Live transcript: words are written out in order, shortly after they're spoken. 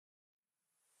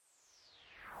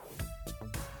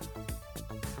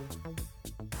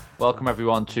Welcome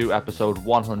everyone to episode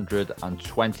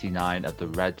 129 of the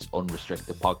Reds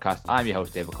Unrestricted podcast. I'm your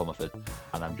host David Comerford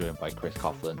and I'm joined by Chris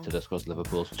Coughlin to discuss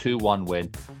Liverpool's 2-1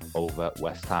 win over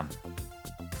West Ham.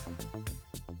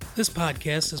 This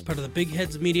podcast is part of the Big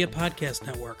Heads Media Podcast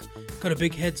Network. Go to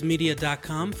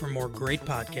bigheadsmedia.com for more great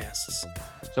podcasts.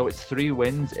 So it's 3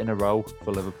 wins in a row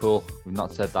for Liverpool. We've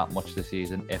not said that much this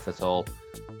season, if at all.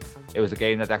 It was a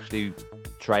game that actually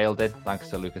trailed it thanks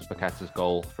to Lucas Paqueta's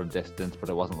goal from distance, but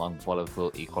it wasn't long before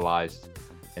Liverpool equalised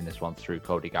in this one through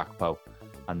Cody Gakpo.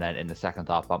 And then in the second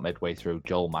half, about midway through,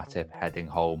 Joel Matip heading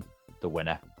home the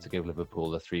winner to give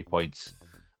Liverpool the 3 points.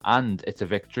 And it's a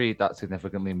victory that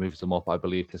significantly moves them up, I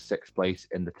believe, to 6th place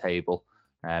in the table,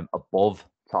 above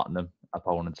Tottenham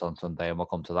opponents on Sunday. And we'll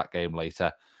come to that game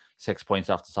later. 6 points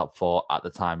off the top 4 at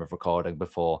the time of recording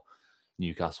before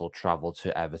Newcastle travel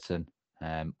to Everton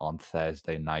on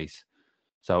Thursday night.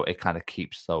 So it kind of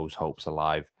keeps those hopes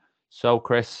alive. So,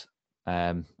 Chris,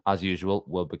 as usual,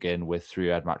 we'll begin with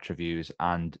 3-head match reviews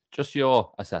and just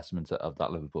your assessment of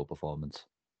that Liverpool performance.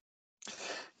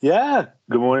 Yeah,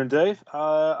 good morning, Dave.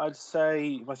 I'd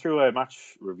say my 3-head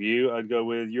match review, I'd go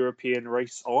with European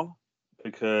race on,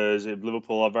 because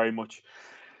Liverpool are very much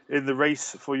in the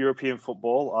race for European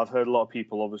football. I've heard a lot of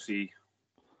people obviously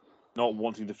not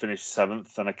wanting to finish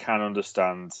 7th, and I can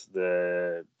understand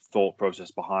the thought process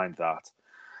behind that.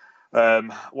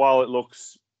 While it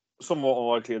looks somewhat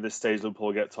unlikely at this stage Liverpool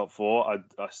will get top 4,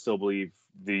 I still believe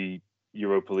the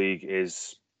Europa League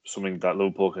is something that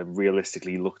Liverpool can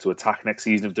realistically look to attack next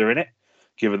season if they're in it,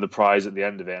 given the prize at the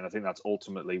end of it. And I think that's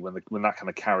ultimately when that kind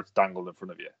of carrot's dangled in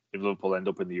front of you. If Liverpool end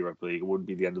up in the Europa League, it wouldn't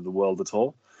be the end of the world at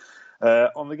all.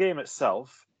 On the game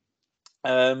itself,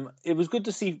 it was good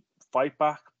to see fight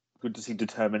back, good to see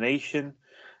determination,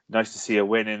 nice to see a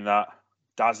win in that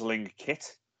dazzling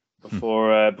kit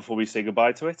before we say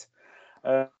goodbye to it.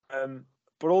 But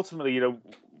ultimately,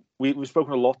 we've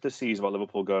spoken a lot this season about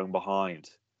Liverpool going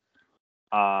behind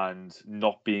and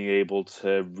not being able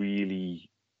to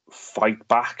really fight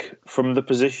back from the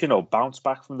position or bounce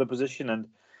back from the position. And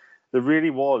there really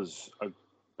was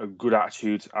a good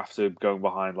attitude after going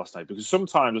behind last night, because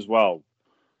sometimes as well,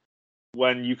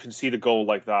 when you can see the goal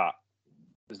like that,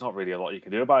 there's not really a lot you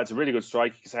can do about it. It's a really good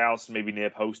strike. You can say Alisson maybe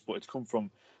near post, but it's come from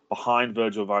behind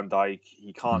Virgil van Dijk.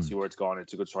 He can't see where it's gone.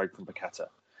 It's a good strike from Paqueta.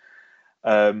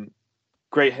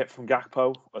 Great hit from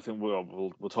Gakpo. I think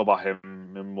we'll talk about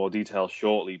him in more detail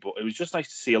shortly, but it was just nice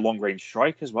to see a long-range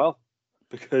strike as well,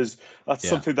 because that's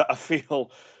something that I feel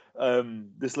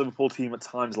this Liverpool team at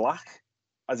times lack,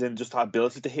 as in just that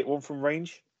ability to hit one from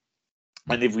range.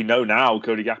 And if we know now,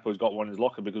 Cody Gakpo's got one in his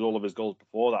locker because all of his goals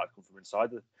before that come from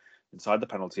inside the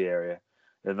penalty area,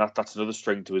 and that's another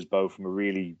string to his bow from a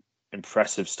really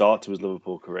impressive start to his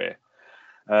Liverpool career.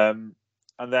 And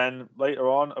then later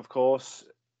on, of course,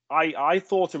 I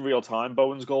thought in real time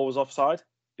Bowen's goal was offside,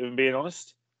 if I'm being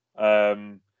honest.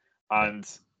 And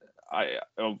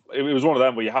it was one of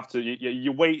them where you have to,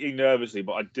 you're waiting nervously,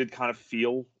 but I did kind of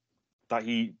feel that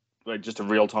he, just in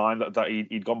real time, that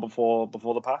he'd gone before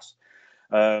the pass.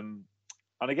 And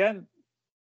again,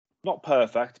 not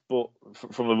perfect, but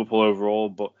from Liverpool overall,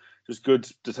 but just good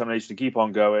determination to keep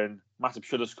on going. Matip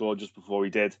should have scored just before he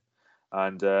did.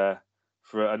 And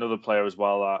for another player as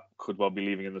well that could well be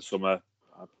leaving in the summer,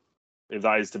 if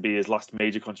that is to be his last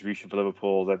major contribution for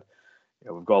Liverpool, then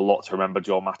we've got a lot to remember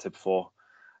Joel Matip for.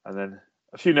 And then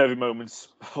a few nervy moments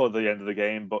before the end of the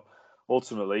game, but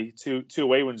ultimately two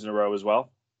away wins in a row as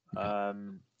well,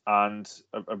 and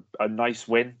a nice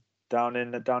win down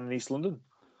in East London.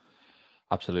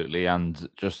 Absolutely, and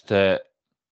just to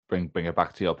bring it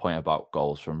back to your point about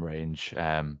goals from range,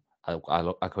 I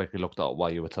quickly looked at it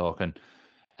while you were talking.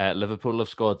 Liverpool have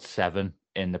scored 7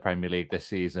 in the Premier League this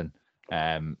season,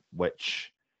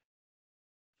 which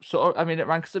it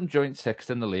ranks them joint 6th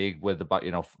in the league with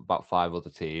about 5 other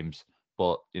teams.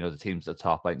 But the teams at the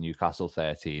top, like Newcastle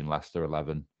 13, Leicester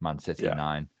 11, Man City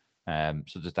 9.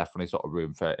 So there's definitely sort of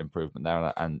room for improvement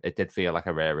there, and it did feel like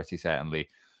a rarity certainly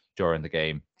during the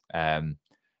game.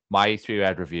 My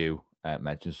 3-head review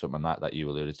mentions something that you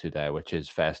alluded to there, which is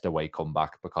first away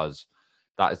comeback, because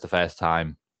that is the first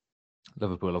time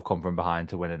Liverpool have come from behind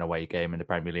to win an away game in the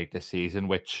Premier League this season,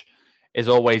 which is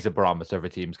always a barometer of a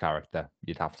team's character,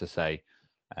 you'd have to say.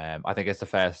 I think it's the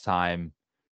first time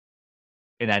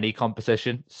in any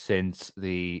competition since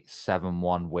the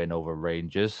 7-1 win over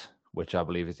Rangers, which I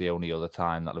believe is the only other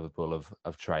time that Liverpool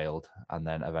have trailed and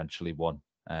then eventually won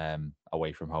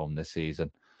away from home this season.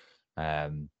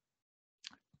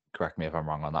 Correct me if I'm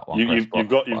wrong on that one. You've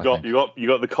got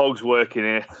the cogs working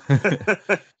here.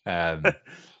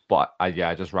 But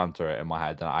I just ran through it in my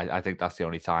head, and I think that's the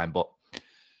only time. But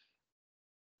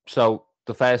So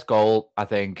the first goal, I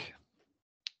think,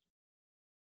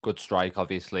 good strike,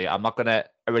 obviously. I'm not going to...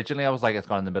 Originally, I was like, it's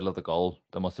gone in the middle of the goal.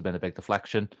 There must have been a big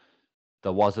deflection.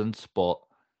 There wasn't, but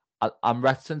I'm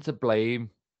reticent to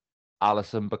blame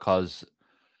Alisson because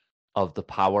of the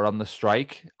power on the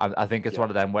strike. I think it's one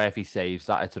of them where if he saves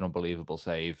that, it's an unbelievable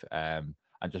save. And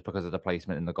just because of the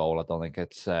placement in the goal, I don't think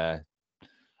it's... I'm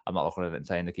not looking at it and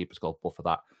saying the keeper's culpable for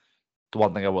that. The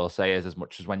one thing I will say is, as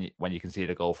much as when you can see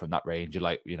the goal from that range, you're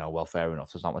like, well, fair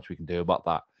enough. There's not much we can do about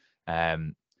that.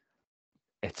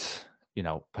 It's,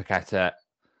 Paqueta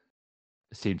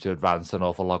seemed to advance an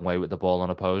awful long way with the ball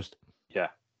unopposed. Yeah.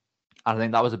 And I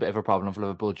think that was a bit of a problem for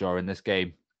Liverpool during this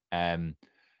game. And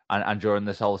during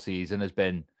this whole season has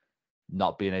been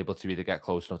not being able to either get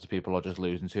close enough to people or just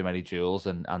losing too many duels.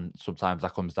 And sometimes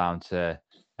that comes down to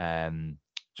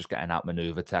just getting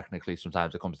outmaneuvered technically.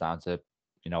 Sometimes it comes down to,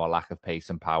 a lack of pace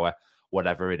and power,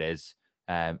 whatever it is.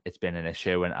 It's been an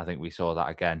issue. And I think we saw that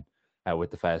again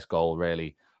with the first goal,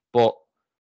 really. But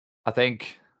I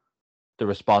think the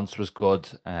response was good.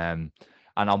 And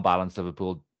on balance,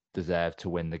 Liverpool deserved to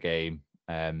win the game.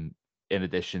 In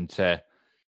addition to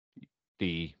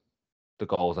the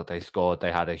goals that they scored,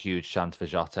 they had a huge chance for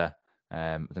Jota.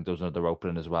 I think there was another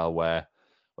opening as well where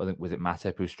I think was it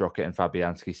Matip who struck it and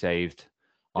Fabianski saved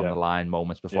on the line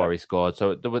moments before he scored.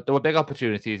 So there were big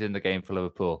opportunities in the game for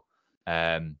Liverpool,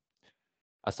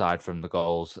 aside from the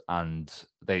goals, and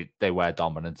they were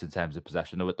dominant in terms of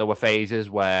possession. There were phases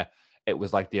where it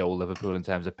was like the old Liverpool in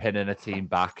terms of pinning a team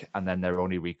back, and then their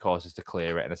only recourse is to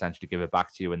clear it and essentially give it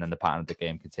back to you, and then the pattern of the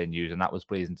game continues, and that was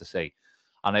pleasing to see.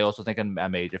 And I also think a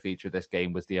major feature of this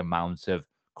game was the amount of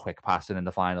quick passing in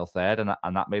the final third, and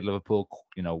that made Liverpool,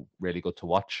 really good to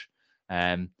watch.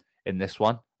 In this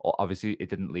one, obviously,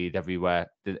 it didn't lead everywhere.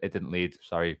 It didn't lead,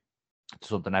 to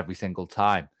something every single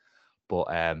time, but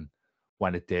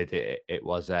when it did, it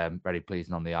was very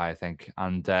pleasing on the eye, I think.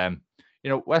 And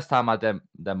West Ham had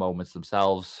their moments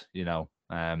themselves. There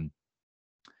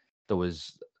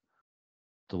was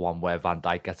the one where Van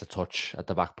Dijk gets a touch at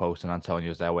the back post and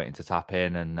Antonio's there waiting to tap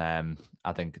in. And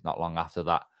I think not long after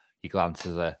that, he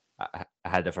glances a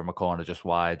header from a corner just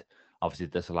wide, obviously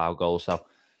disallowed goal. So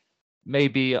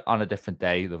maybe on a different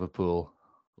day, Liverpool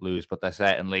lose, but they're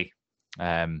certainly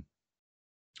maybe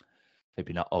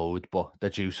not owed, but they're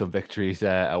due some victories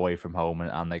away from home,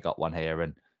 and they got one here,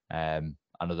 and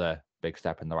another big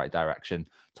step in the right direction.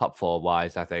 Top four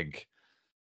wise, I think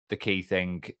the key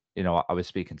thing, I was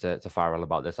speaking to Farrell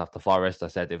about this after Forest. I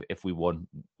said if we won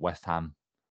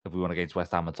against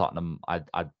West Ham and Tottenham,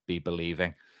 I'd be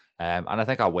believing. And I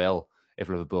think I will if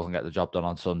Liverpool can get the job done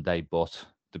on Sunday. But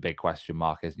the big question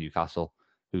mark is Newcastle,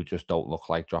 who just don't look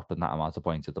like dropping that amount of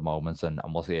points at the moment. And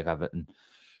we'll see if Everton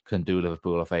can do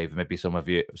Liverpool a favour. Maybe some of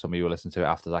you will listen to it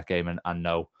after that game and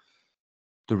know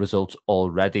the results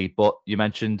already. But you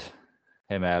mentioned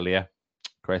him earlier,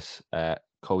 Chris.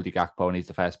 Cody Gakpo, and he's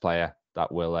the first player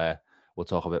that we'll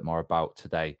talk a bit more about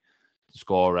today.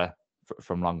 Scorer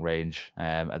from long range.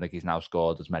 I think he's now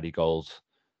scored as many goals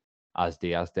as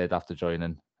Diaz did after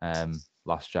joining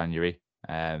last January,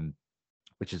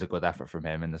 which is a good effort from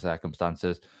him in the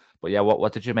circumstances. But yeah,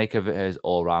 what did you make of his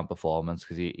all-round performance?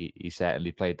 Because he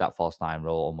certainly played that false nine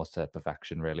role almost to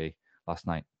perfection, really, last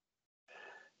night.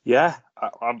 Yeah,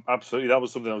 absolutely. That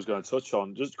was something I was going to touch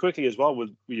on. Just quickly as well, with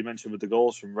you mentioned with the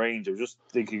goals from range, I was just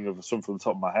thinking of some from the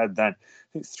top of my head then.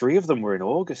 I think 3 of them were in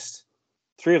August.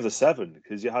 3 of the 7,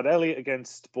 because you had Elliott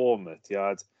against Bournemouth, you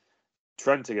had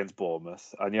Trent against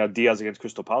Bournemouth, and you had Diaz against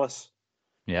Crystal Palace.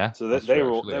 Yeah, so they were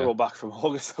all back from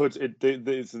August. So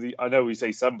I know we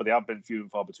say 7, but they have been few and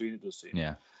far between, it does seem.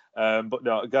 Yeah. But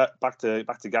no, back to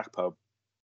Gakpo,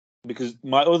 because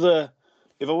my other...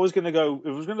 If I was going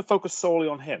to focus solely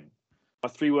on him, my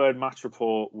 3-word match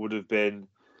report would have been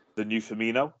the new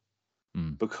Firmino,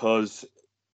 because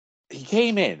he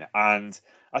came in and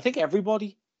I think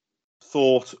everybody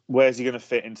thought, where's he going to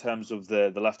fit in terms of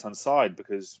the left-hand side?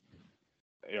 Because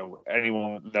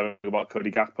anyone knowing about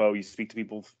Cody Gakpo, you speak to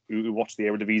people who watch the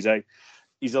Eredivisie,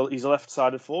 he's a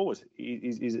left-sided forward.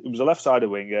 He was a left-sided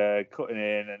winger, cutting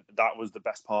in, and that was the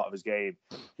best part of his game.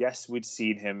 Yes, we'd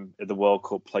seen him at the World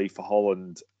Cup play for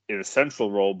Holland in a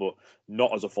central role, but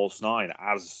not as a false nine,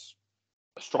 as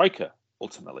a striker,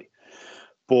 ultimately.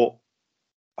 But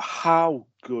how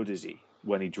good is he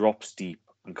when he drops deep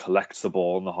and collects the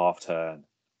ball in the half-turn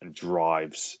and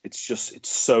drives? It's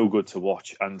so good to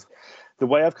watch. And the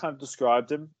way I've kind of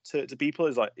described him to people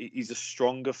is like he's a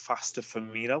stronger, faster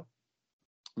Firmino.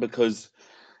 Because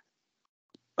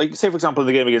like say for example in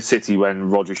the game against City when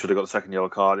Rodri should have got the second yellow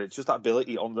card, it's just that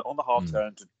ability on the half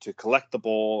turn to collect the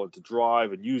ball and to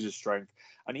drive and use his strength.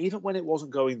 And even when it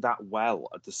wasn't going that well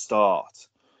at the start,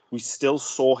 we still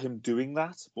saw him doing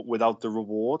that, but without the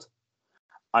reward.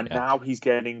 And now he's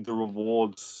getting the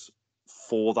rewards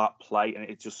for that play, and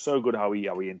it's just so good how he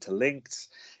interlinks.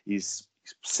 He's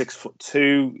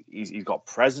 6'2". He's got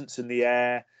presence in the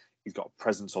air. He's got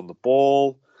presence on the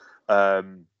ball.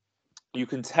 You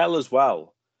can tell as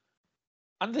well.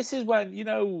 And this is when,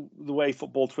 the way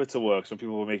football Twitter works, when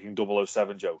people were making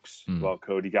 007 jokes about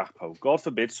Cody Gakpo. God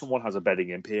forbid someone has a bedding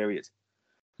in period.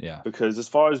 Yeah. Because as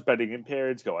far as bedding in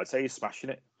periods go, I'd say he's smashing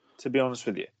it, to be honest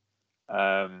with you.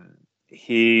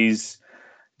 He's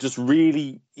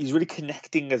really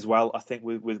connecting as well, I think,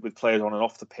 with players on and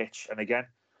off the pitch. And again,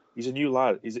 he's a new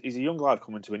lad. He's a young lad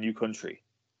coming to a new country.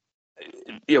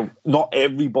 Not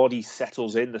everybody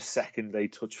settles in the second they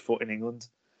touch foot in England.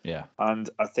 Yeah. And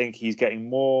I think he's becoming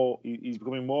more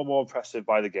and more impressive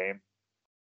by the game.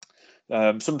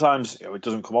 Sometimes it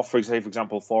doesn't come off. For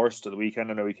example, Forrest at the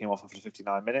weekend, I know he came off after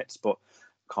 59 minutes, but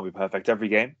can't be perfect every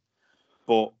game.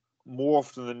 But more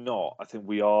often than not, I think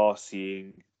we are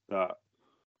seeing that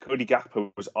Cody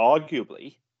Gakpo was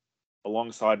arguably,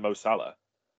 alongside Mo Salah,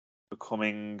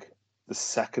 becoming the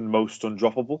second most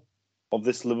undroppable of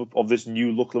this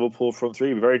new look Liverpool front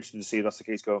three. We're very interested to see if that's the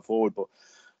case going forward. But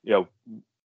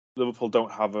Liverpool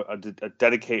don't have a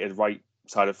dedicated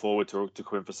right-sided forward to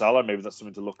come in for Salah. Maybe that's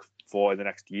something to look for in the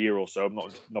next year or so. I'm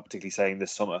not particularly saying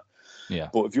this summer. Yeah.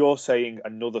 But if you're saying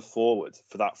another forward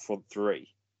for that front three,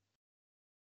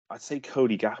 I'd say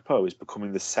Cody Gakpo is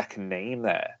becoming the second name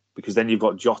there, because then you've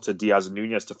got Jota, Diaz, and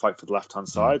Nunez to fight for the left-hand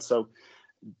side. So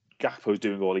Gakpo's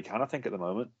doing all he can, I think, at the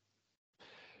moment.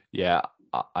 Yeah,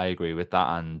 I agree with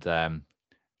that. And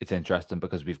it's interesting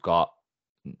because we've got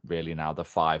really now the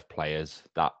 5 players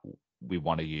that we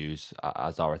want to use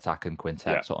as our attacking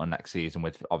quintet sort of next season,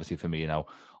 with obviously Firmino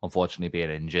unfortunately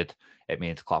being injured. It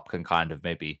means Klopp can kind of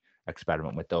maybe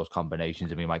experiment with those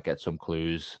combinations, and we might get some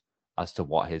clues as to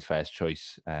what his first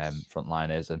choice front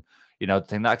line is. And the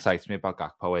thing that excites me about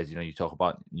Gakpo is you talk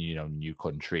about new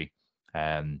country,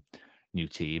 new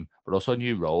team, but also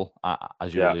new role,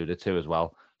 as you alluded to as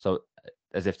well. So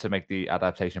as if to make the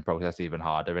adaptation process even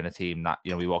harder in a team that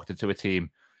we walked into a team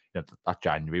that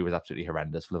January was absolutely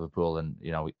horrendous for Liverpool, and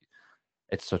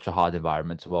it's such a hard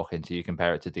environment to walk into. You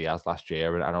compare it to Diaz last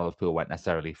year, and I know Liverpool weren't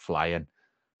necessarily flying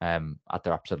at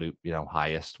their absolute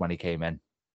highest when he came in,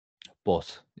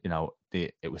 but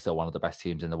it was still one of the best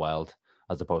teams in the world,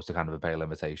 as opposed to kind of a pale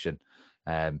imitation.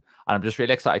 And I'm just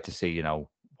really excited to see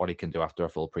what he can do after a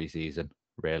full preseason,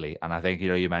 really. And I think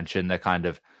you mentioned the kind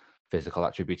of physical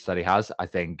attributes that he has. I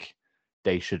think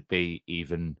they should be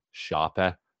even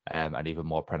sharper and even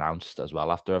more pronounced as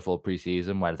well after a full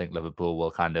preseason, where I think Liverpool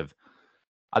will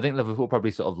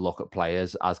probably sort of look at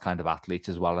players as kind of athletes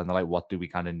as well, and they're like, what do we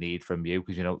kind of need from you?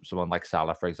 Because someone like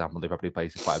Salah, for example, they probably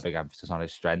place quite a big emphasis on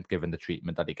his strength, given the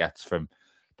treatment that he gets from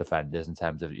defenders in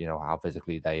terms of how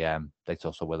physically they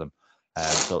tussle with him.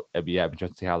 So it'd be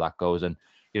interesting to see how that goes. And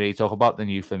you talk about the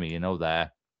new Firmino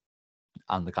there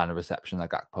and the kind of reception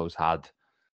that Gakpo's had.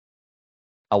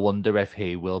 I wonder if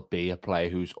he will be a player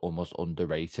who's almost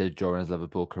underrated during his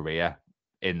Liverpool career,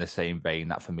 in the same vein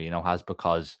that Firmino has,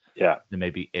 because there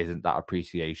maybe isn't that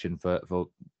appreciation for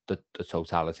the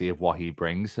totality of what he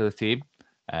brings to the team.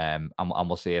 And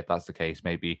we'll see if that's the case.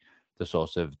 Maybe the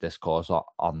sort of discourse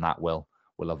on that will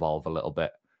evolve a little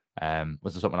bit.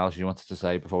 Was there something else you wanted to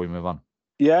say before we move on?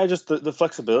 Yeah, just the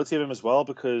flexibility of him as well,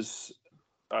 because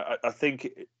I think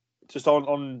just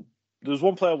on there was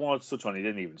one player I wanted to touch on. He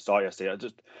didn't even start yesterday.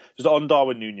 Just on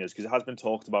Darwin Nunez, because it has been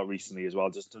talked about recently as well,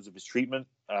 just in terms of his treatment,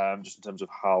 just in terms of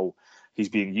how he's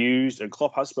being used. And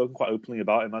Klopp has spoken quite openly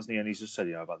about him, hasn't he? And he's just said,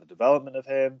 about the development of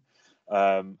him.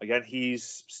 Again,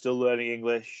 he's still learning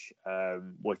English,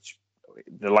 which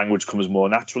the language comes more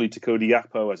naturally to Cody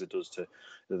Gakpo as it does to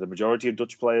the majority of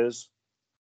Dutch players.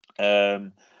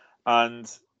 And I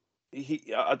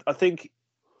think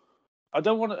I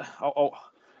don't want to.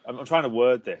 I'm trying to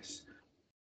word this.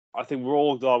 I think we're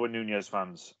all Darwin Nunez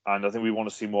fans, and I think we want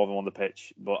to see more of him on the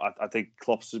pitch. But I think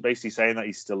Klopp's basically saying that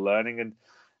he's still learning, and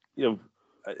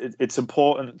it's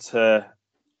important to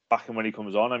back him when he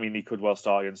comes on. I mean, he could well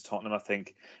start against Tottenham. I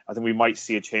think we might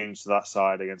see a change to that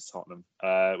side against Tottenham,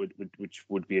 which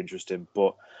would be interesting.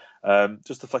 But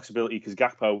just the flexibility, because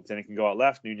Gakpo then he can go out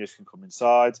left, Nunez can come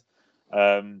inside.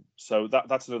 So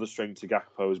that's another string to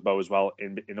Gakpo's bow as well,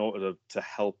 in order to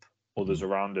help others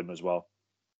around him as well.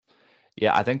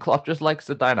 Yeah, I think Klopp just likes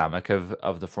the dynamic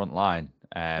of the front line,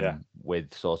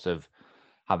 with sort of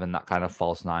having that kind of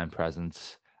false nine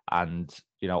presence. And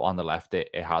on the left, it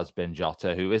has been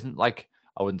Jota, who isn't like,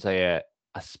 I wouldn't say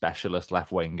a specialist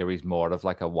left winger. He's more of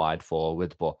like a wide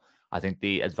forward. But I think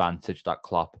the advantage that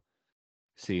Klopp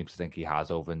seems to think he has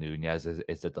over Nunez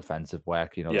is the defensive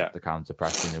work, the counter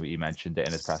pressing. He mentioned it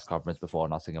in his press conference before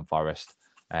Nottingham Forest.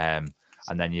 And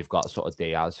then you've got sort of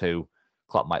Diaz, who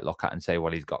Klopp might look at and say,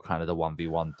 well, he's got kind of the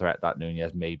 1v1 threat that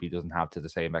Nunez maybe doesn't have to the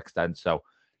same extent. So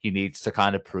he needs to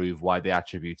kind of prove why the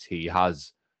attributes he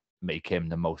has make him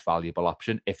the most valuable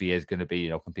option if he is going to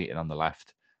be, competing on the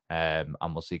left. And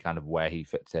we'll see kind of where he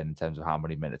fits in terms of how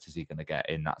many minutes is he going to get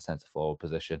in that centre forward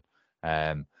position.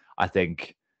 I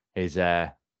think his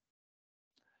a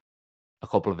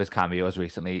couple of his cameos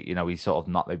recently, he sort of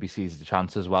not maybe seized the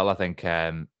chance as well. I think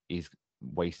he's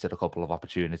wasted a couple of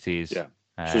opportunities. Yeah,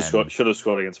 should have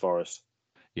scored against Forest.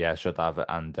 Yeah, should have.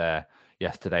 And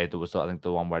yesterday there was, I think,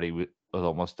 the one where he was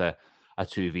almost a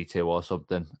 2v2 or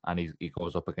something, and he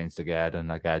goes up against the guard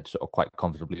and again sort of quite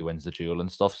comfortably wins the duel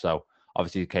and stuff. So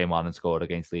obviously he came on and scored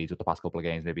against Leeds with the past couple of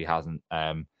games. Maybe he hasn't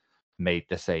made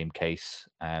the same case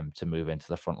to move into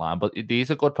the front line. But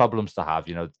these are good problems to have.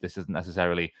 This isn't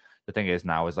necessarily, the thing is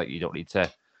now is like, you don't need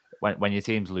to, when your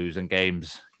team's losing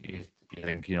games, you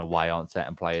think, why aren't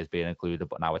certain players being included?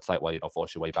 But now it's like, well, you don't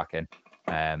force your way back in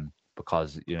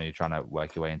because, you're trying to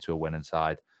work your way into a winning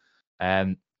side.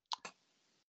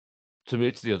 To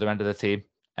move to the other end of the team,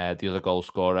 the other goal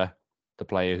scorer, the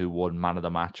player who won man of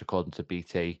the match according to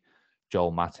BT,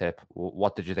 Joel Matip.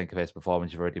 What did you think of his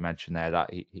performance? You've already mentioned there that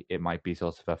it might be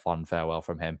sort of a fond farewell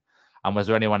from him. And was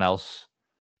there anyone else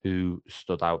who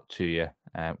stood out to you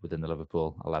within the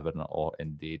Liverpool 11 or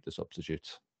indeed the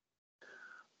substitutes?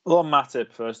 Well, on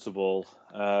Matip, first of all,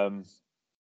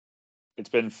 it's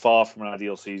been far from an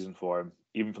ideal season for him,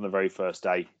 even from the very first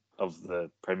day of the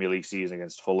Premier League season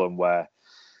against Fulham, where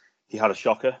he had a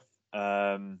shocker,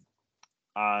 and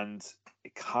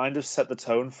it kind of set the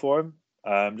tone for him.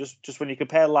 Just when you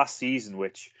compare last season,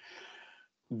 which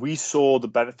we saw the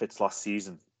benefits last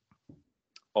season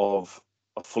of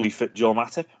a fully fit Joel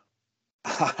Matip,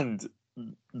 and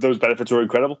those benefits were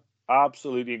incredible,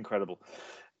 absolutely incredible.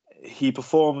 He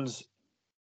performed,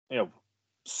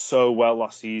 so well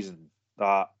last season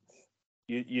that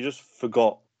you just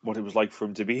forgot what it was like for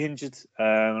him to be injured.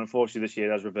 And unfortunately, this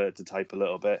year it has reverted to type a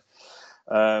little bit.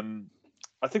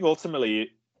 I think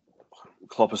ultimately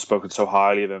Klopp has spoken so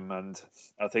highly of him, and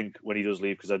I think when he does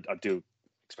leave, because I do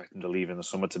expect him to leave in the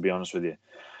summer, to be honest with you,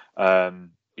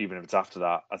 even if it's after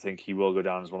that, I think he will go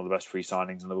down as one of the best free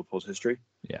signings in Liverpool's history.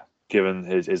 Yeah. Given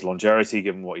his longevity,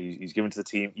 given what he's given to the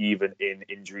team, even in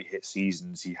injury-hit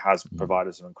seasons, he has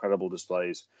provided some incredible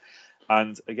displays.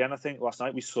 And again, I think last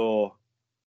night we saw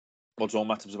what Joel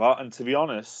Matip's about. And to be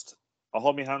honest, I'll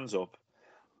hold my hands up.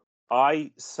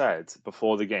 I said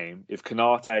before the game, if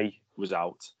Konate was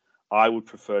out, I would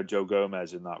prefer Joe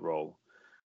Gomez in that role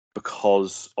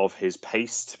because of his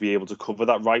pace to be able to cover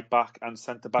that right back and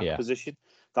centre back position.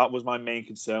 That was my main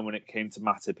concern when it came to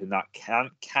Matip. In that,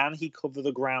 can he cover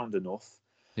the ground enough?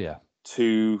 Yeah.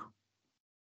 To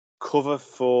cover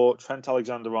for Trent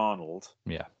Alexander-Arnold.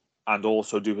 Yeah. And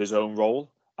also do his own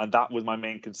role, and that was my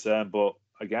main concern. But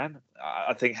again,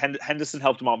 I think Henderson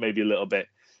helped him out maybe a little bit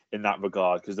in that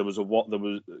regard, because there was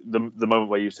the moment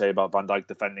where you say about Van Dijk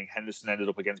defending. Henderson ended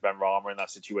up against Ben Rama in that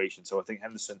situation, so I think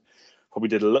Henderson probably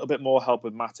did a little bit more help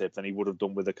with Matip than he would have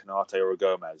done with a Konate or a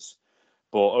Gomez.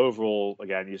 But overall,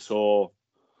 again, you saw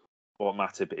what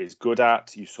Matip is good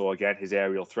at. You saw again his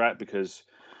aerial threat, because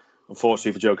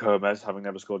unfortunately for Joe Gomez, having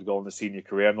never scored a goal in his senior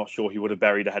career, I'm not sure he would have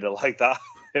buried a header like that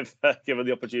if given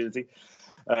the opportunity.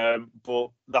 But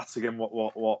that's again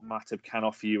what Matip can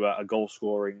offer you, a goal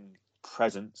scoring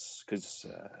presence, because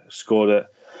scored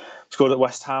at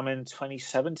West Ham in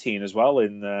 2017 as well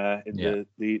in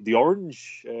the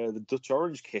orange, the Dutch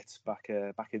orange kit back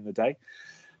in the day.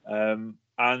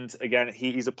 And again,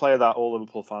 he's a player that all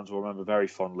Liverpool fans will remember very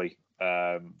fondly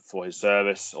for his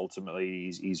service.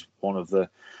 Ultimately, he's one of the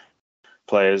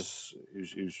players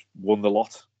who's won the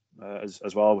lot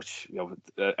as well, which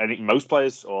most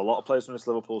players or a lot of players from this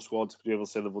Liverpool squad to be able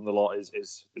to say they've won the lot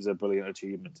is a brilliant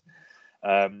achievement.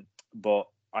 But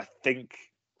I think,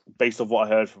 based on what I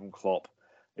heard from Klopp,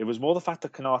 it was more the fact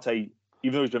that Konate,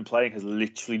 even though he's been playing, has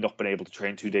literally not been able to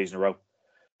train 2 days in a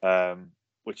row,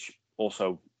 which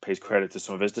also pays credit to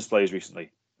some of his displays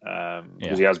recently,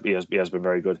 because he has been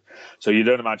very good. So you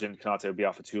don't imagine Konate will be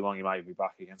out for too long. He might be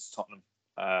back against Tottenham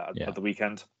at the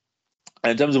weekend.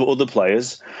 And in terms of other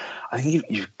players, I think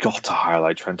you've got to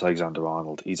highlight Trent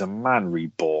Alexander-Arnold. He's a man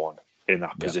reborn in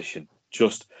that position.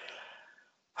 Just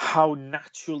how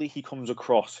naturally he comes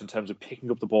across in terms of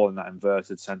picking up the ball in that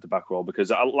inverted centre-back role.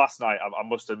 Because last night, I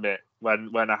must admit,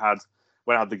 when I had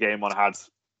when I had the game on, I had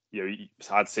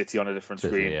had City on a different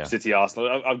screen, yeah. City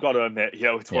Arsenal. I've got to admit,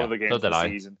 it's one of the games of the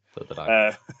season. So did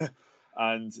I.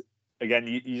 And again,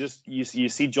 you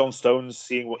see John Stones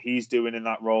seeing what he's doing in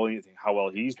that role, and you think how well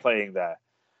he's playing there.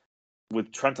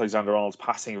 With Trent Alexander-Arnold's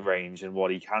passing range and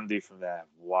what he can do from there,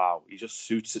 wow, he just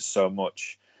suits it so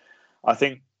much. I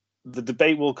think the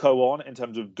debate will go on in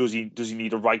terms of does he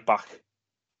need a right back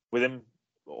with him,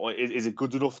 or is it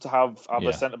good enough to have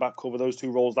a centre back cover those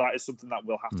two roles? That is something that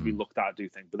will have to be looked at, I do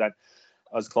think. But then,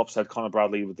 as Klopp said, Conor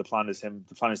Bradley, the plan is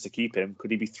to keep him.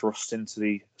 Could he be thrust into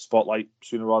the spotlight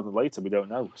sooner rather than later? We don't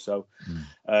know. So,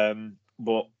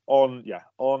 but on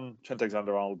Trent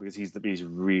Alexander-Arnold, because he's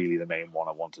really the main one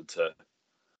I wanted to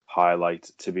highlight,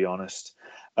 to be honest.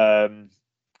 Man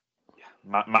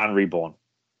reborn.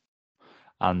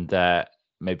 And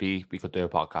maybe we could do a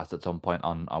podcast at some point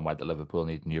on whether Liverpool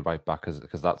need a new right back,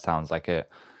 because that sounds like a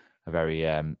very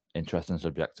interesting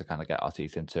subject to kind of get our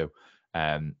teeth into.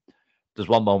 There's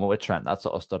one moment with Trent that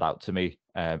sort of stood out to me.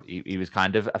 He was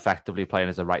kind of effectively playing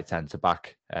as a right centre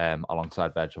back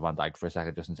alongside Virgil van Dijk for a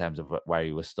second, just in terms of where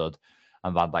he was stood,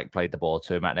 and Van Dijk played the ball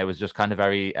to him, and it was just kind of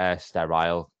very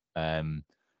sterile,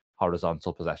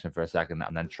 horizontal possession for a second,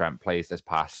 and then Trent plays this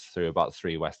pass through about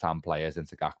 3 West Ham players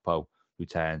into Gakpo, who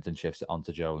turns and shifts it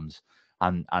onto Jones,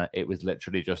 and it was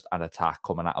literally just an attack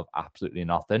coming out of absolutely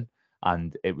nothing,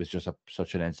 and it was just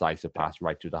such an incisive pass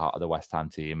right through the heart of the West Ham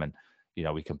team. And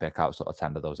we can pick out sort of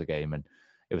 10 of those a game, and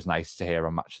it was nice to hear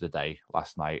on Match of the Day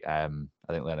last night. I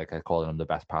think Lineker calling him the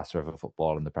best passer of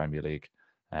football in the Premier League,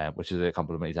 which is a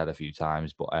compliment he's had a few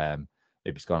times, but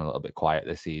maybe it's gone a little bit quiet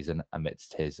this season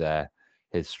amidst his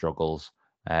struggles.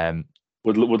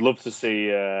 Would love to see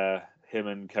him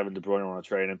and Kevin De Bruyne on a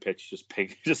training pitch, just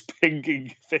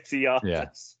pinging 50 yards. Yeah.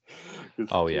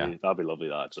 That'd be lovely,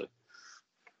 that, actually.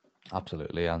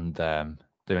 Absolutely, and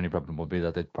the only problem would be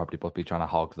that they'd probably both be trying to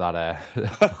hog that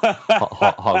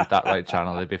hog that right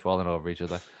channel. They'd be falling over each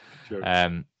other.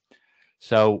 Sure.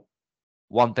 So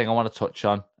one thing I want to touch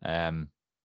on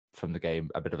from the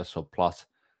game, a bit of a subplot.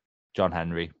 John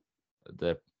Henry,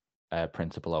 the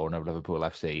principal owner of Liverpool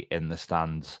FC, in the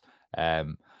stands.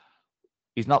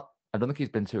 He's not. I don't think he's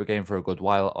been to a game for a good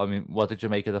while. I mean, what did you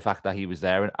make of the fact that he was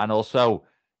there? And also,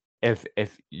 if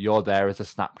you're there as a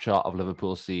snapshot of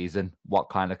Liverpool's season, what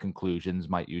kind of conclusions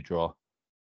might you draw?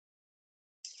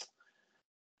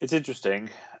 It's interesting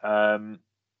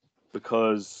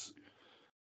because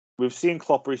we've seen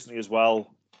Klopp recently as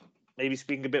well, maybe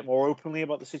speaking a bit more openly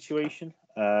about the situation,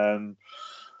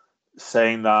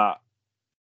 saying that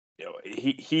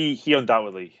he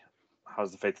undoubtedly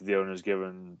has the faith of the owners,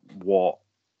 given what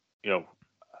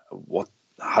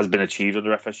has been achieved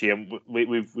under FSG, and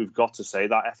we've got to say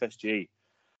that FSG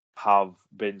have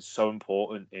been so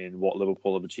important in what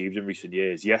Liverpool have achieved in recent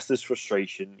years. Yes, there's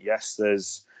frustration. Yes,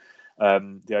 there's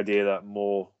the idea that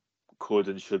more could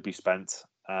and should be spent.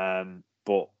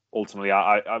 But ultimately,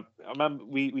 I remember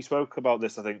we spoke about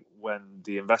this, I think, when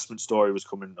the investment story was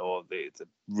coming, or the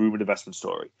rumoured investment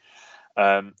story.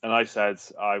 And I said,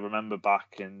 I remember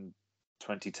back in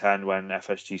 2010 when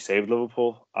FSG saved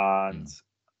Liverpool, and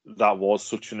that was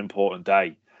such an important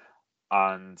day,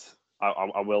 and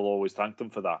I will always thank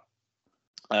them for that.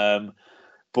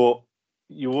 But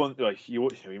you must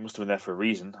have been there for a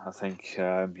reason. I think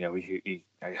I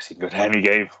guess he can go to any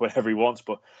game whenever he wants,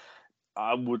 but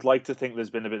I would like to think there's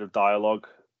been a bit of dialogue,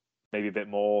 maybe a bit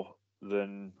more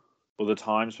than other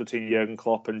times, between Jurgen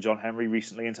Klopp and John Henry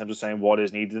recently, in terms of saying what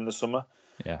is needed in the summer.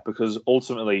 Yeah. Because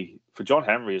ultimately, for John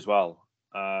Henry as well,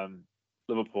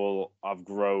 Liverpool have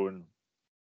grown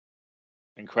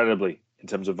incredibly in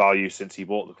terms of value since he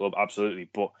bought the club, absolutely.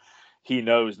 But he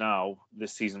knows now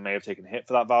this season may have taken a hit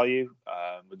for that value,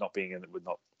 with not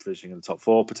finishing in the top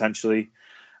 4 potentially,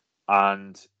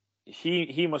 and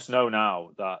he must know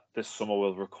now that this summer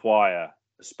will require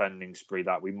a spending spree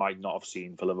that we might not have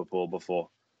seen for Liverpool before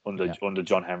under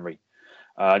John Henry.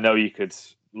 I know you could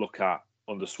look at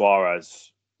under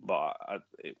Suarez, but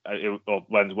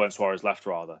when Suarez left,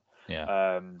 rather.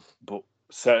 Yeah. But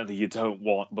certainly you don't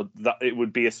want. But that it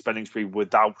would be a spending spree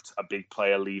without a big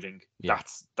player leaving. Yeah.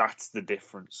 That's the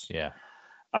difference. Yeah.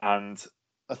 And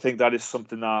I think that is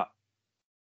something that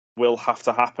will have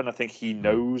to happen. I think he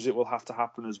knows it will have to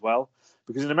happen as well,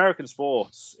 because in American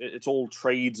sports, it's all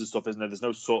trades and stuff, isn't it? There's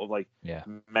no sort of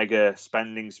mega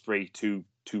spending spree to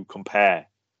compare.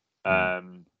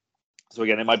 So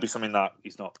again, it might be something that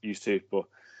he's not used to, but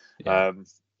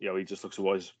he just looks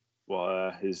at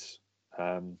what his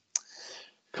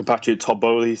compatriot Todd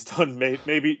Bowley's done.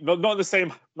 Maybe not in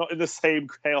the same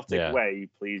chaotic way,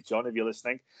 please, John, if you're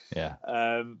listening. Yeah.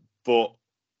 But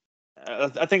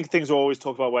I think things are always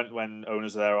talked about when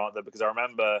owners are there, aren't they? Because I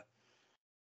remember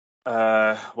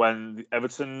when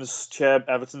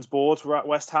Everton's board were at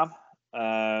West Ham.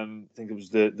 I think it was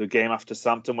the game after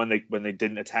Southampton when they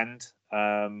didn't attend,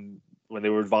 when they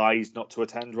were advised not to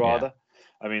attend, rather.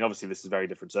 I mean, obviously this is very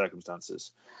different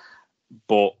circumstances,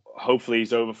 but hopefully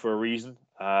he's over for a reason,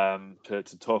 to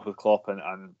talk with Klopp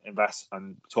and invest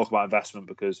and talk about investment,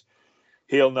 because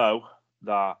he'll know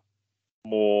that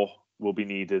more will be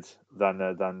needed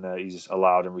than he's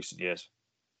allowed in recent years.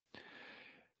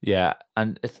 Yeah,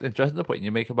 and it's interesting the point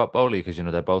you make about Bowley, because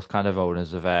they're both kind of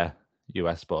owners of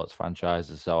US sports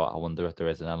franchises. So I wonder if there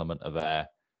is an element of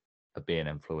being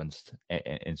influenced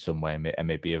in some way, and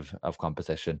maybe of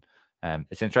competition.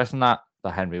 It's interesting that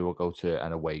Henry will go to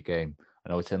an away game. I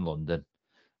know it's in London,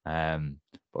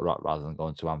 but rather than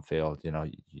going to Anfield,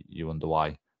 you wonder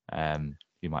why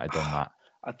he might have done that.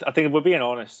 I think if we're being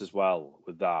honest as well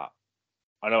with that,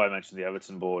 I know I mentioned the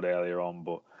Everton board earlier on,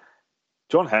 but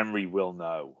John Henry will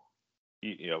know,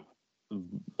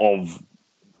 of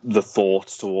the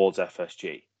thoughts towards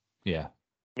FSG. Yeah.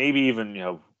 Maybe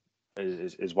even,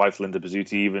 his wife Linda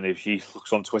Bazzuti, even if she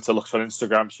looks on Twitter, looks on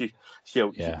Instagram, she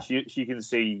can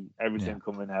see everything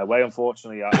coming her way.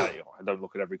 Unfortunately, I don't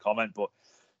look at every comment, but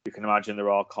you can imagine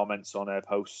there are comments on her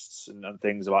posts and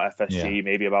things about FSG,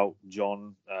 maybe about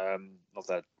John. Not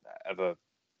that ever,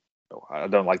 I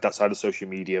don't like that side of social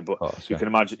media, but you can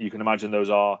imagine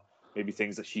those are maybe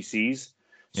things that she sees.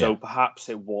 So perhaps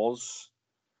it was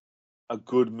a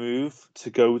good move to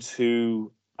go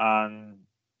to an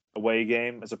away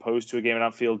game as opposed to a game at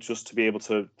Anfield, just to be able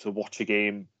to watch a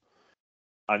game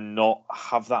and not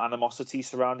have that animosity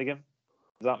surrounding him.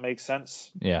 Does that make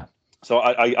sense? Yeah. So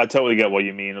I totally get what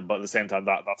you mean, but at the same time,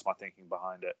 that's my thinking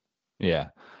behind it. Yeah,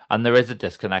 and there is a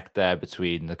disconnect there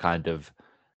between the kind of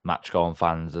match-going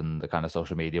fans and the kind of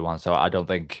social media ones. So I don't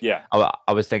think. Yeah.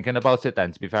 I was thinking about it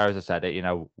then. To be fair, as I said it,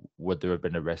 would there have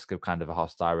been a risk of kind of a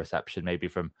hostile reception, maybe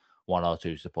from one or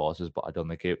two supporters? But I don't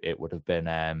think it would have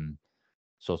been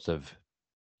sort of,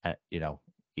 even.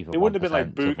 It wouldn't have been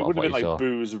like boo. It wouldn't have been like saw.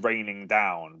 booze raining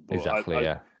down. But Exactly.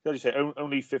 As you say,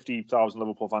 only 50,000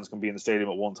 Liverpool fans can be in the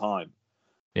stadium at one time.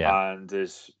 Yeah. And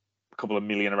there's a couple of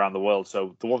million around the world.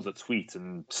 So the ones that tweet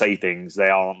and say things, they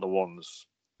aren't the ones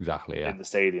Exactly. in the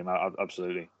stadium.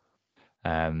 Absolutely.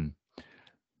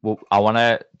 Well, I want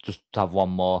to just have one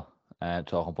more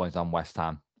talking point on West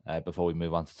Ham before we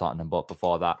move on to Tottenham. But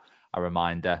before that, a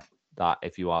reminder that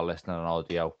if you are listening on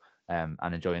audio and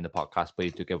enjoying the podcast,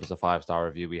 please do give us a 5-star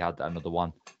review. We had another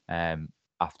one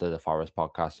after the Forest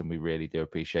podcast, and we really do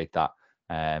appreciate that.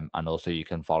 And also, you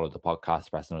can follow the podcast,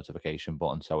 press the notification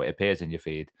button so it appears in your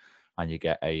feed, and you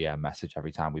get a message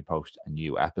every time we post a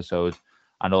new episode.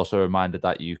 And also a reminder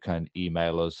that you can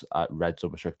email us at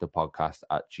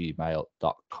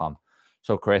redsunrestrictedpodcast@gmail.com.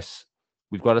 So, Chris,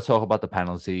 we've got to talk about the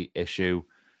penalty issue.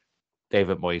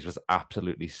 David Moyes was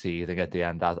absolutely seething at the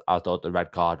end. I thought the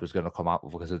red card was going to come out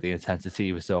because of the intensity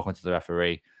he was talking to the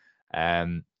referee.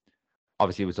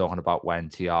 Obviously, he was talking about when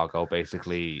Thiago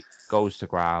basically goes to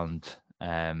ground,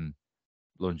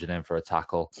 lunging in for a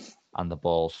tackle, and the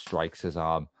ball strikes his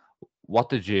arm. What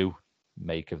did you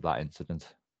make of that incident?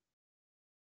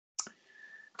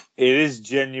 It is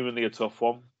genuinely a tough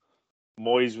one.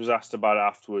 Moyes was asked about it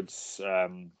afterwards.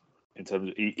 In terms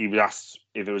of, he was asked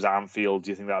if it was at Anfield,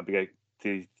 do you think that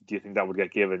would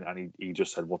get given? And he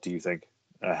just said, "What do you think?"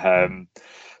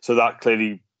 So that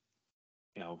clearly,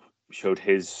 showed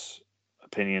his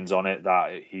opinions on it.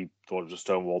 That he thought it was a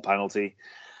stonewall penalty.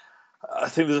 I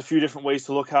think there's a few different ways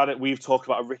to look at it. We've talked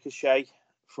about a ricochet,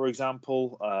 for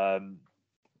example.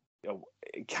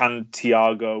 Can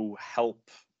Thiago help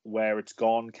where it's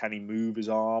gone? Can he move his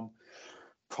arm?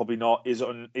 Probably not. Is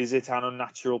it an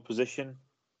unnatural position?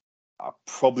 I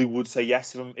probably would say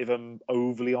yes if I'm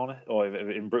overly honest, or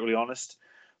if I'm brutally honest.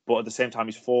 But at the same time,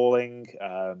 he's falling.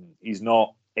 He's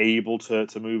not able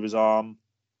to move his arm.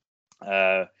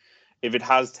 If it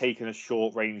has taken a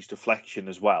short range deflection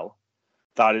as well,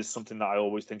 that is something that I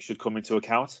always think should come into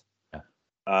account. Yeah.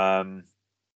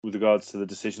 With regards to the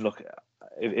decision, look,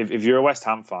 if you're a West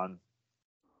Ham fan,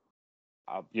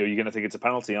 you're going to think it's a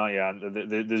penalty, aren't you?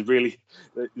 And there really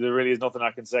is nothing I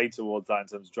can say towards that in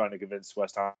terms of trying to convince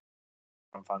West Ham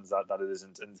fans that it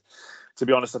isn't. And to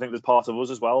be honest, I think there's part of us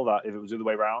as well that if it was the other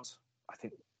way around, I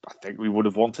think we would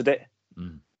have wanted it.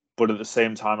 But at the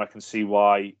same time, I can see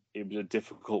why it was a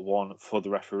difficult one for the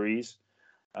referees.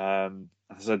 I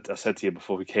said to you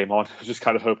before we came on, I was just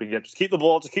kind of hoping, just keep the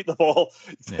ball.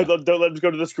 Yeah. Don't let them go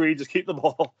to the screen. Just keep the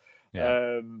ball.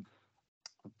 Yeah.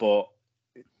 But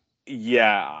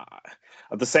yeah,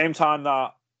 at the same time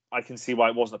that I can see why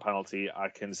it wasn't a penalty. I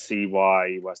can see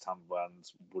why West Ham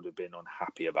fans would have been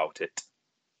unhappy about it.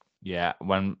 Yeah,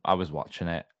 when I was watching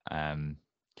it,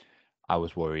 I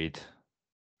was worried.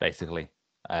 Basically,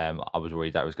 I was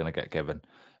worried that it was going to get given.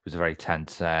 It was a very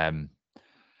tense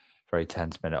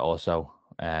minute or so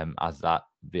as that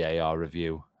VAR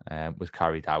review was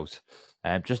carried out.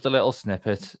 Just a little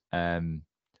snippet from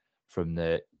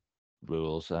the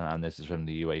rules, and this is from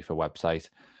the UEFA website.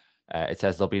 It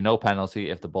says there'll be no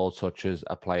penalty if the ball touches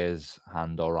a player's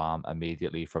hand or arm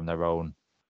immediately from their own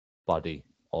body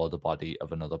or the body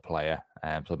of another player.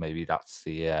 So maybe that's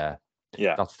the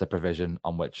provision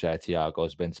on which Thiago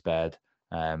has been spared.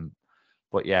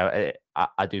 But yeah,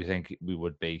 I do think we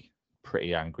would be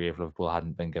pretty angry if Liverpool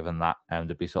hadn't been given that.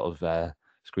 There'd be sort of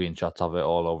screenshots of it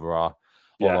all over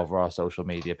our social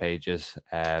media pages.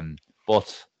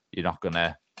 But you're not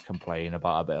gonna complain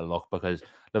about a bit of luck because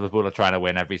Liverpool are trying to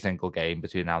win every single game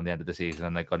between now and the end of the season,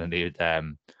 and they're going to need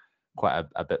quite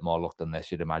a bit more luck than this,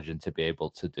 you'd imagine, to be able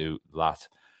to do that.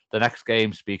 The next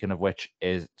game, speaking of which,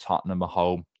 is Tottenham at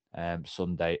home,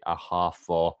 Sunday at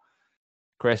 4:30.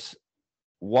 Chris,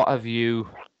 what have you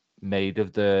made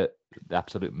of the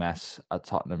absolute mess at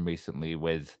Tottenham recently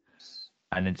with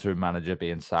an interim manager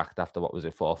being sacked after,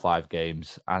 4 or 5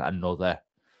 games, and another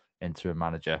interim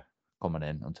manager coming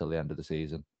in until the end of the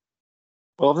season?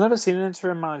 Well, I've never seen an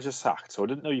interim manager sacked, so I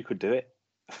didn't know you could do it.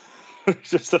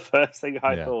 It's just the first thing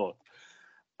I thought.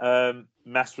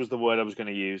 Mess was the word I was going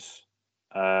to use.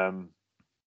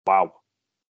 Wow.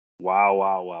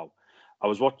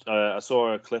 I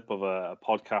saw a clip of a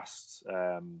podcast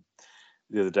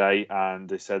the other day, and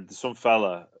they said some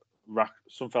fella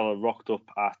rocked up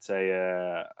at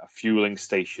a fueling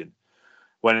station.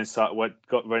 Went inside,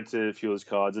 went to fuel his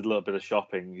car, did a little bit of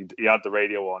shopping. He had the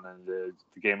radio on, and the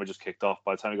game had just kicked off.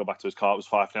 By the time he got back to his car, it was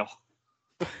 5-0.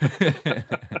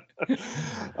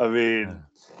 I mean,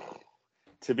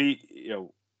 to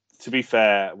be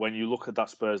fair, when you look at that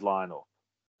Spurs lineup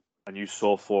and you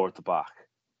saw 4 at the back,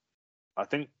 I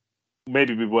think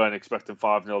maybe we weren't expecting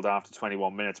 5-0 down after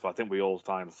 21 minutes, but I think we all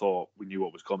kind of thought we knew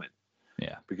what was coming.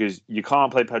 Yeah, because you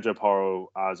can't play Pedro Porro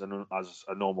as a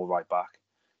normal right back.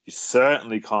 You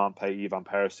certainly can't play Ivan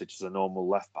Perisic as a normal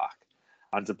left back,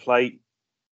 and to play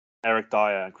Eric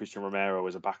Dyer and Christian Romero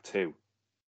as a back two,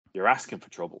 you're asking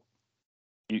for trouble.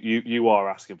 You are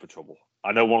asking for trouble.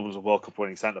 I know one of them's a World Cup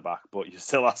winning centre back, but you're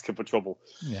still asking for trouble.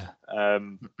 Yeah.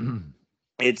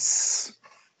 It's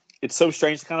so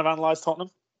strange to kind of analyse Tottenham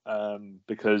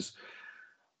because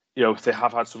they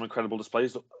have had some incredible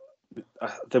displays.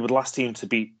 They were the last team to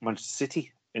beat Manchester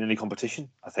City in any competition,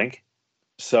 I think.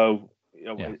 So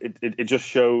it just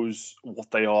shows what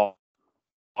they are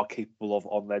capable of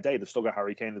on their day. They've still got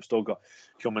Harry Kane. They've still got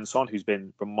Heung-min Son, who's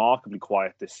been remarkably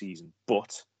quiet this season,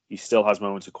 but he still has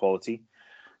moments of quality.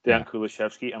 Dejan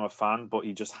Kulusevski, I'm a fan, but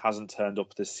he just hasn't turned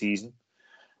up this season.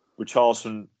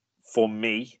 Richarlison, for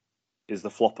me, is the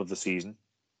flop of the season.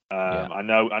 I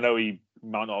know he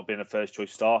might not have been a first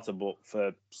choice starter, but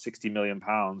for £60 million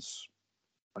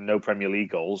and no Premier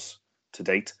League goals to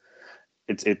date,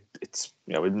 it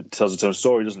tells its own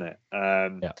story, doesn't it?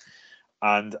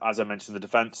 And as I mentioned, the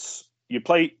defence,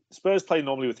 Spurs play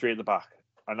normally with 3 at the back,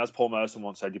 and as Paul Merson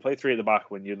once said, you play 3 at the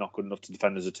back when you're not good enough to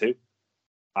defend as a 2.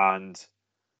 And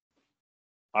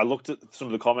I looked at some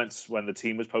of the comments when the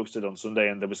team was posted on Sunday,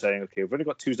 and they were saying, "Okay, we've only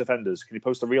got 2 defenders. Can you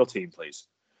post the real team, please?"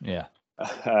 Yeah.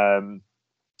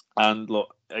 And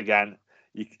look, again,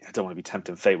 I don't want to be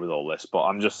tempting fate with all this, but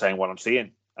I'm just saying what I'm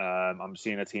seeing. I'm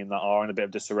seeing a team that are in a bit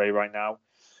of disarray right now.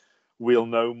 We'll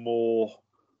know more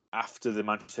after the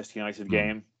Manchester United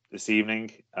game this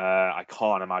evening. I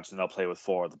can't imagine they'll play with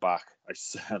 4 at the back. I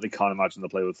certainly can't imagine they'll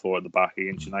play with 4 at the back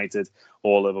against United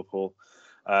or Liverpool.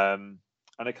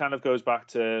 And it kind of goes back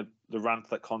to the rant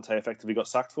that Conte effectively got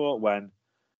sacked for when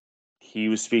he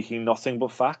was speaking nothing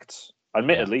but facts.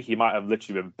 Admittedly, he might have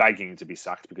literally been begging to be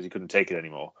sacked because he couldn't take it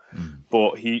anymore.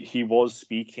 But he was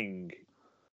speaking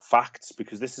facts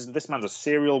because this man's a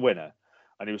serial winner,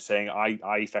 and he was saying, I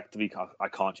effectively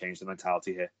can't change the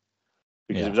mentality here.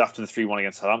 Because it was after the 3-1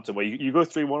 against Southampton, where you go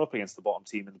 3-1 up against the bottom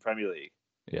team in the Premier League.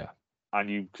 Yeah. And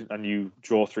you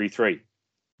draw 3-3.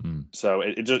 So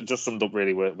it just summed up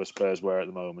really where Spurs were at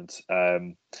the moment.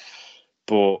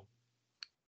 But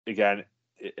again,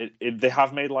 they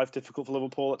have made life difficult for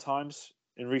Liverpool at times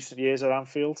in recent years at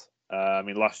Anfield. I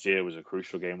mean, last year was a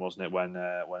crucial game, wasn't it? When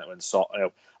Son,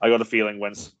 I got a feeling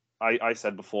when I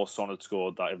said before Son had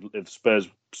scored that if Spurs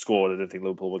scored, I didn't think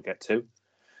Liverpool would get 2.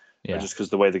 Just because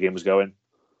the way the game was going.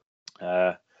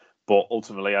 But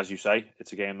ultimately, as you say,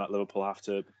 it's a game that Liverpool have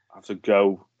to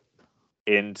go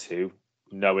into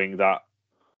knowing that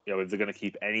if they're going to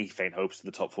keep any faint hopes to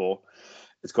the top four,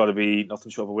 it's got to be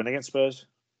nothing short of a win against Spurs.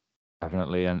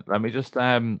 Definitely. And let me just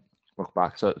look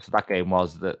back. So that game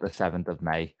was the 7th of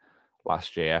May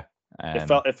last year. It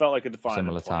felt like a defining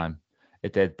similar point. time.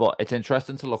 It did, but it's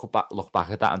interesting to look back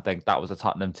at that and think that was a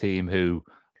Tottenham team who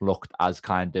looked as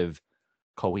kind of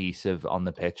cohesive on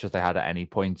the pitch as they had at any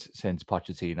point since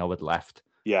Pochettino had left.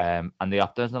 Yeah. And the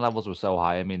optimism levels were so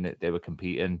high. I mean, they were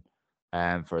competing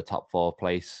for a top 4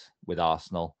 place with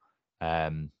Arsenal,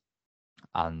 and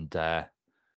they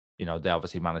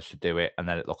obviously managed to do it. And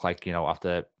then it looked like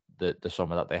after the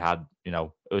summer that they had,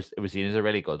 it was seen as a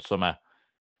really good summer.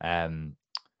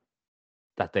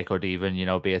 That they could even,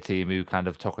 be a team who kind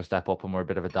of took a step up and were a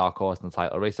bit of a dark horse in the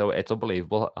title race. So it's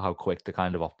unbelievable how quick the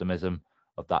kind of optimism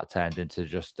of that turned into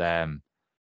just an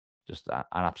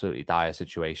absolutely dire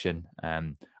situation.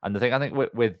 And the thing I think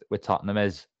with Tottenham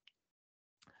is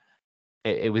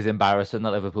it was embarrassing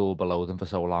that Liverpool were below them for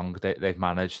so long. They've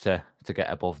managed to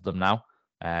get above them now.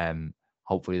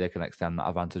 Hopefully they can extend that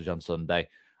advantage on Sunday.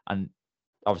 And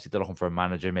obviously they're looking for a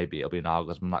manager. Maybe it'll be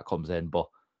Nagelsmann that comes in, but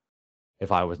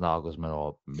if I was Nagelsmann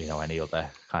or any other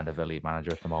kind of elite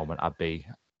manager at the moment, I'd be,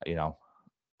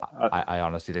 I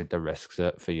honestly think the risks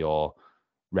for your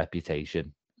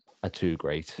reputation are too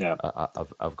great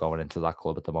of going into that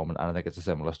club at the moment. And I think it's a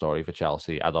similar story for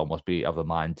Chelsea. I'd almost be of a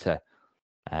mind to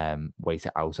wait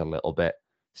it out a little bit,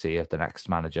 see if the next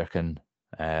manager can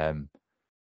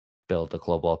build the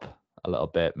club up a little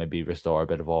bit, maybe restore a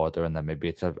bit of order, and then maybe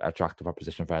it's an attractive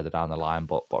proposition further down the line.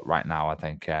 But right now, I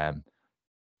think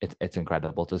it's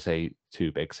incredible to see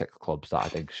 2 big 6 clubs that I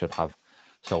think should have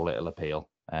so little appeal.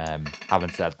 Having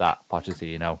said that,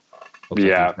 Pochettino looks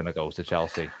like he's going to go to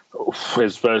Chelsea.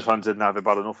 Spurs fans didn't have it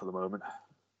bad enough at the moment.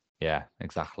 Yeah,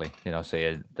 exactly.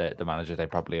 Seeing the manager they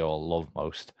probably all love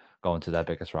most going to their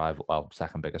biggest rival, well,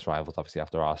 second biggest rivals, obviously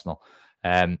after Arsenal.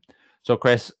 So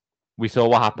Chris, we saw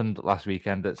what happened last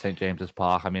weekend at St James's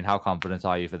Park. I mean, how confident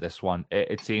are you for this one?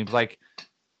 It seems like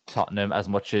Tottenham, as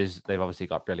much as they've obviously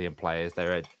got brilliant players,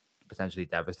 they're a potentially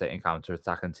devastating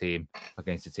counter-attacking team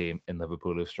against a team in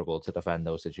Liverpool who've struggled to defend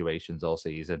those situations all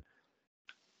season.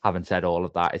 Having said all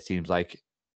of that, it seems like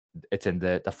it's in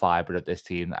the fibre of this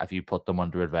team that if you put them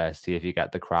under adversity, if you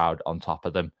get the crowd on top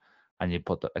of them and you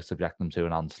subject them to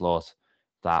an onslaught,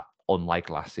 that unlike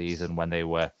last season when they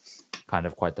were kind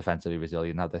of quite defensively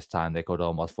resilient at this time, they could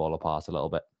almost fall apart a little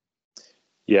bit.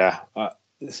 Yeah.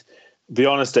 Be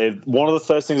honest, Dave, one of the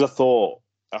first things I thought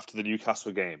after the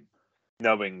Newcastle game,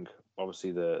 knowing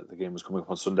obviously the game was coming up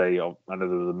on Sunday, I know there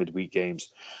were the midweek games,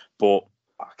 but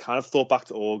I kind of thought back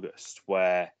to August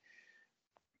where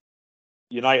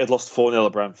United lost 4-0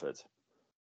 at Brentford,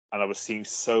 and I was seeing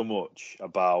so much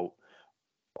about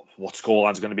what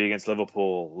scoreline's going to be against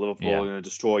Liverpool. Liverpool are going to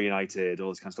destroy United, all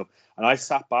this kind of stuff. And I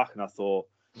sat back and I thought,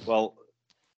 well,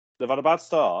 they've had a bad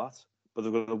start, but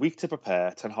they've got a week to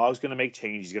prepare. Ten Hag's going to make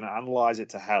changes. He's going to analyse it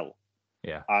to hell.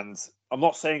 Yeah. And I'm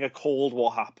not saying I called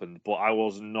what happened, but I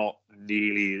was not on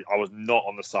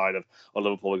the side of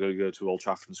Liverpool are going to go to Old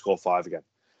Trafford and score 5 again.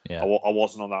 Yeah. I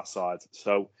wasn't on that side.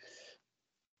 So,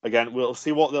 again, we'll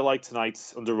see what they're like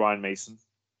tonight under Ryan Mason.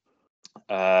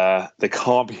 They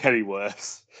can't be any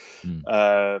worse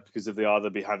because if they are, they'll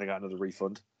be handing out another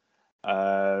refund,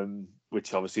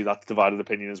 which obviously that's divided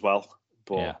opinion as well.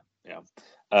 But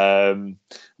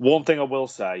one thing I will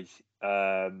say,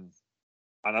 and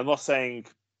I'm not saying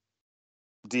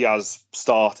Diaz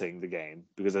starting the game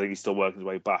because I think he's still working his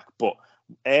way back. But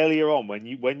earlier on, when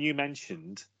you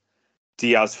mentioned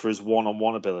Diaz for his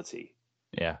one-on-one ability,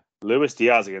 Luis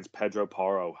Diaz against Pedro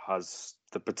Porro has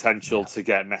the potential to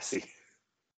get messy.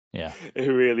 Yeah, it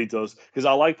really does. Because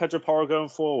I like Pedro Porro going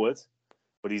forward,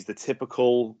 but he's the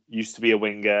typical used to be a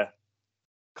winger,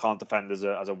 can't defend as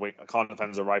a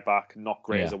right back, not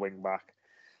great as a wing back.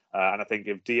 And I think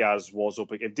if Diaz was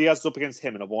up against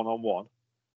him in a one-on-one,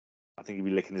 I think he'd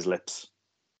be licking his lips.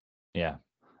 Yeah,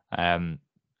 and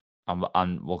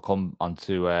we'll come on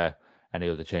to any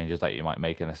other changes that you might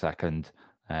make in a second.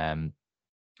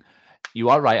 You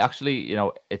are right. Actually,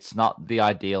 it's not the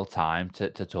ideal time to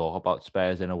talk about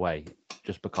Spurs in a way,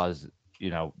 just because,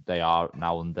 they are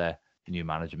now under new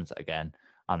management again,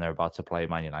 and they're about to play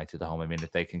Man United at home. I mean,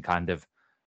 if they can kind of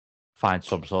find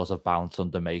some sort of balance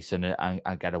under Mason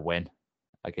and get a win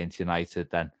against United,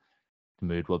 then the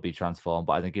mood will be transformed.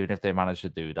 But I think even if they manage to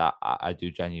do that, I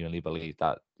do genuinely believe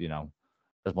that,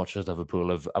 as much as Liverpool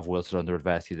have wilted under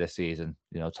adversity this season,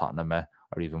 Tottenham are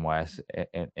even worse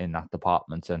in that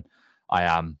department. And I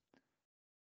am,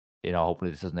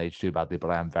 hopefully this doesn't age too badly,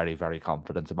 but I am very, very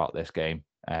confident about this game.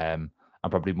 I'm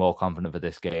probably more confident for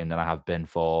this game than I have been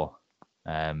for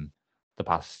the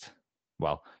past,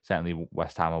 well, certainly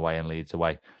West Ham away and Leeds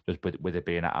away, just with it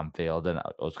being at Anfield and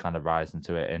us kind of rising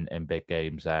to it in big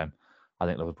games. I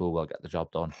think Liverpool will get the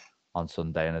job done on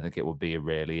Sunday, and I think it would be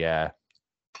really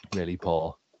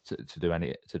poor to do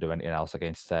anything else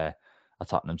against a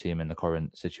Tottenham team in the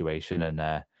current situation and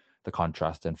the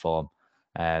contrast in form.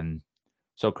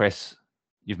 So, Chris,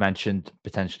 you've mentioned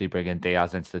potentially bringing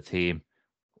Diaz into the team.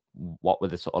 What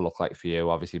would this sort of look like for you?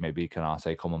 Obviously, maybe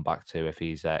Canate coming back too if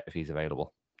he's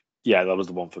available. Yeah, that was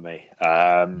the one for me.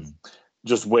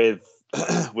 Just with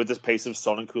with this pace of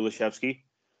Son and Kulishevsky,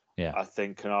 I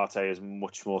think Canate is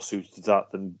much more suited to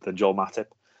that than Joel Matip.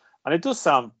 And it does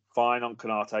sound fine on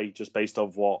Canate, just based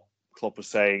off what Klopp was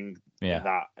saying. Yeah,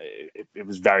 that it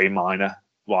was very minor.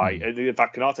 Why? In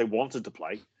fact, Canate wanted to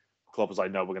play. Klopp was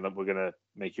like, "No, we're gonna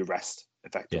make you rest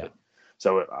effectively." Yeah.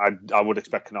 So I would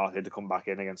expect Canate to come back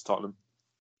in against Tottenham.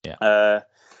 Yeah.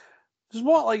 Just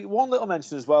one little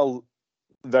mention as well,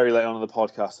 very late on in the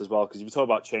podcast as well, because you were talking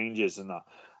about changes and that.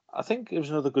 I think it was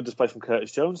another good display from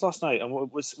Curtis Jones last night, and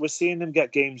we're seeing him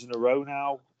get games in a row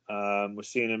now. We're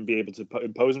seeing him be able to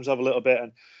impose himself a little bit,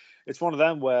 and it's one of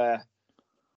them where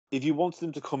if you wanted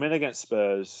him to come in against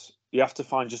Spurs, you have to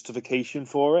find justification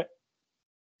for it.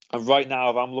 And right now,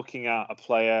 if I'm looking at a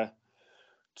player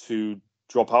to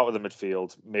drop out of the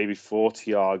midfield, maybe for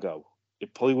Thiago,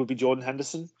 it probably would be Jordan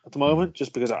Henderson at the moment,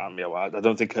 just because I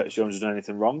don't think Curtis Jones has done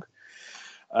anything wrong.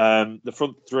 The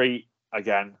front three,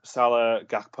 again, Salah,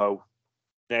 Gakpo,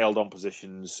 nailed on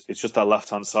positions. It's just that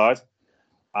left-hand side.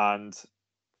 And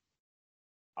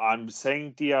I'm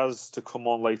saying Diaz to come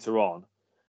on later on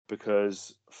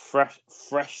because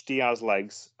fresh Diaz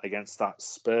legs against that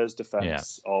Spurs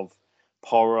defence of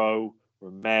Porro,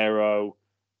 Romero,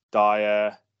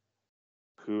 Dyer,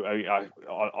 who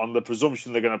on the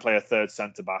presumption they're going to play a third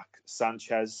centre-back,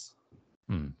 Sanchez.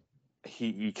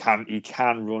 He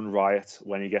can run riot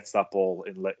when he gets that ball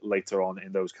in later on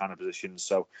in those kind of positions.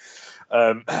 So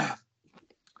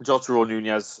Jota or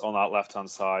Nunez on that left hand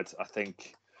side, I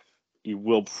think he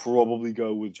will probably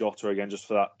go with Jota again just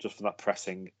for that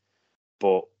pressing.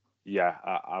 But yeah,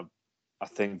 I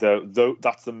think though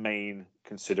that's the main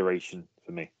consideration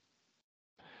for me.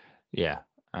 Yeah,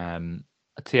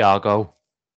 Thiago,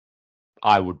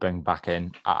 I would bring back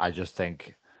in. I just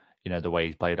think, the way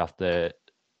he's played off the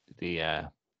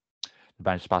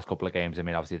bench the past couple of games. I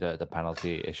mean, obviously the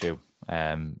penalty issue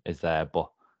is there, but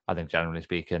I think generally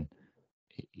speaking,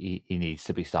 he needs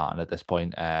to be starting at this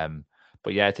point.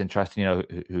 But yeah, it's interesting,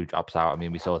 who drops out. I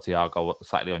mean, we saw Thiago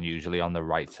slightly unusually on the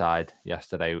right side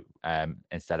yesterday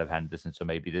instead of Henderson. So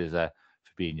maybe there's a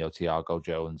Fabinho, Thiago,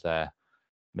 Jones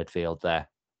midfield there,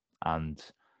 and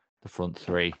the front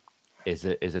three is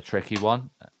a tricky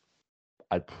one.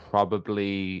 I'd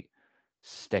probably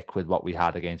stick with what we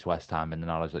had against West Ham in the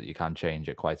knowledge that you can change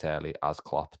it quite early, as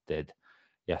Klopp did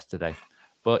yesterday.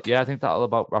 But yeah, I think that'll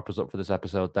about wrap us up for this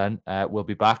episode then. We'll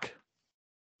be back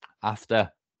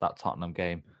after that Tottenham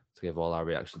game to give all our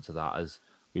reaction to that as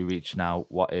we reach now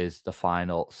what is the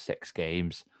final 6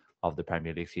 games of the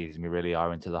Premier League season. We really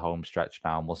are into the home stretch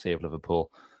now, and we'll see if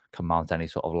Liverpool can mount any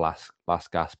sort of last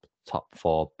gasp top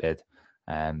 4 bid.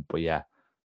 But yeah,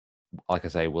 like I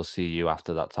say, we'll see you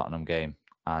after that Tottenham game.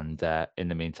 And in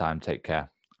the meantime, take care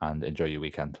and enjoy your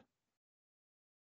weekend.